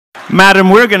Madam,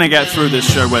 we're going to get through this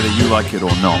show whether you like it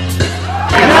or not.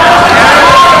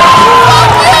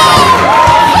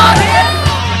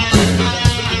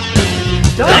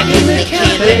 Dark in the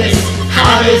campus,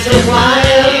 hot as a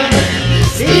wire,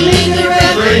 stealing the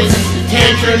reverence,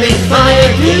 tantruming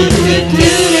fire.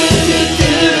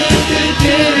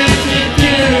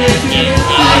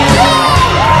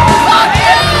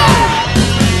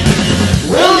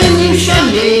 Woman, you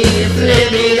shun me,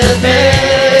 flip me the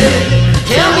bed.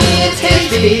 Tell me it's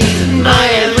hasty, my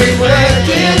every word.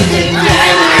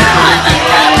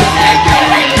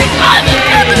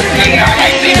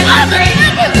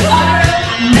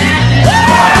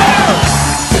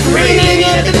 Screaming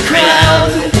at the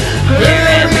crowd, hear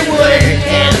every word,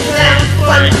 and that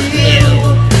fun you.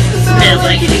 Smells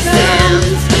like she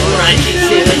sounds, crunchy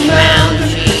sewage mound.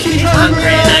 She's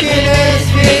hungry like an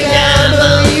SJW.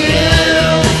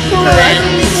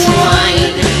 Rattling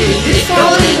swine, this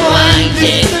golden wine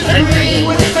disagree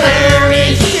with her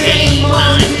is shame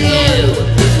on you.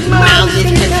 Mouth is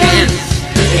contempt,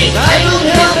 entitled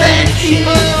hell that she's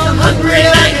hungry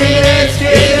like an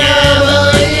SJW.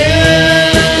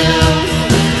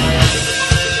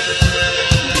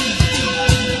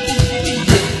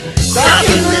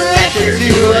 Talking with lecture to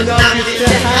a doctor to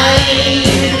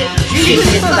hide. She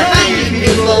sits behind you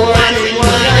people watching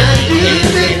what I do.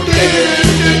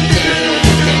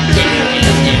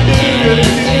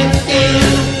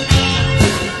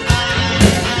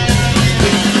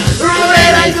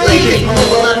 Red eyes bleeding,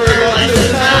 full of her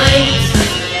blessed eyes.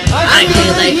 I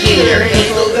feel like Peter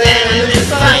Hinkle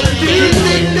venomous fight.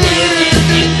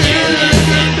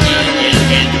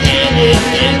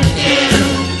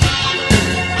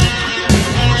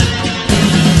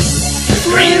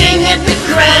 Screaming at the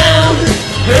crowd,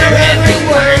 her every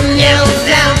word yells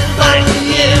out, fuck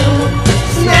you.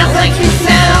 Smells like she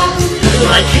sounds,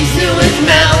 like she sewage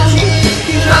mouth.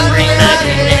 She's hungry like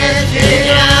an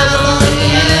SJW.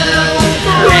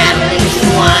 Rattling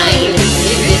swine,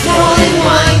 it's rolling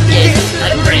wine,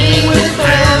 disagreeing with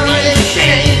her is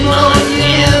shame on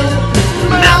you.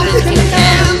 Mouth is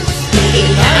contempt,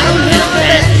 I don't know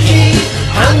that she's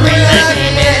hungry like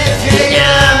an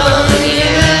SJW.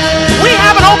 We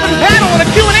have an open panel and a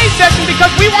Q&A session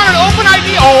because we want an open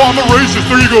idea. Oh, I'm a racist.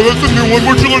 There you go. That's a new one.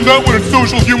 Where'd you learn that one in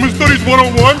Social Human Studies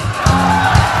 101?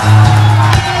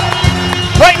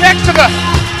 Right next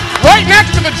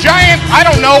to the giant, I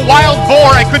don't know, wild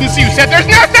boar I couldn't see who said there's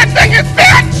no such thing as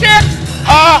fat chicks!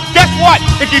 Guess what?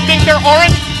 If you think they're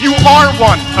orange, you are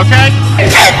one, okay?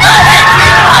 Did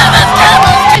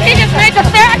he just make a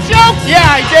fat joke? Yeah,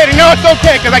 I did. And no, it's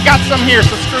okay, because I got some here,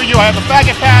 so screw you. I have a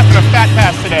faggot pass and a fat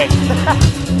pass today.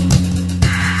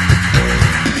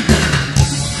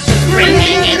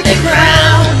 Screaming in the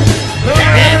crowd,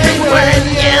 every word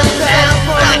yells out,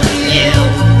 fuck you.